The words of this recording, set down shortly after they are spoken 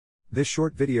This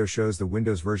short video shows the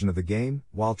Windows version of the game,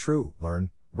 While True, Learn,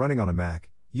 running on a Mac,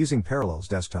 using Parallels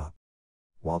Desktop.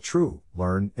 While True,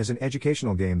 Learn is an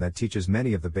educational game that teaches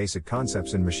many of the basic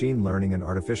concepts in machine learning and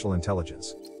artificial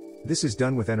intelligence. This is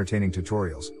done with entertaining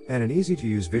tutorials, and an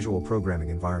easy-to-use visual programming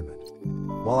environment.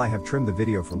 While I have trimmed the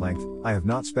video for length, I have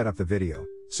not sped up the video,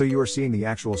 so you are seeing the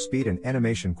actual speed and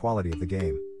animation quality of the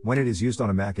game, when it is used on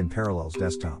a Mac in Parallels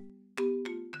Desktop.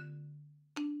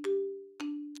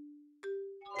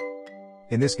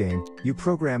 In this game, you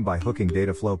program by hooking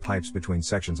data flow pipes between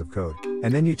sections of code,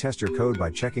 and then you test your code by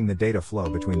checking the data flow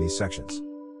between these sections.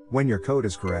 When your code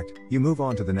is correct, you move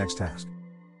on to the next task.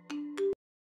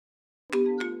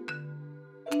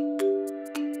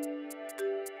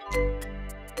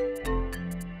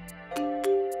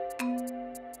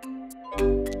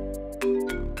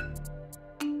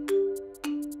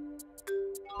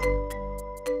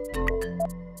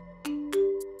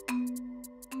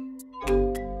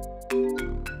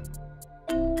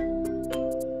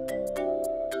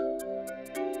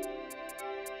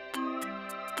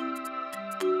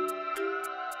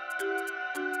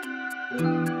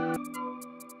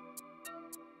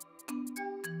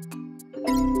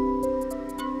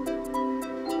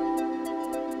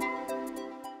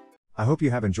 I hope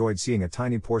you have enjoyed seeing a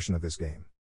tiny portion of this game.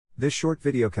 This short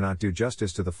video cannot do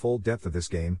justice to the full depth of this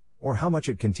game, or how much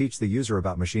it can teach the user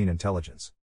about machine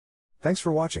intelligence. Thanks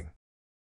for watching.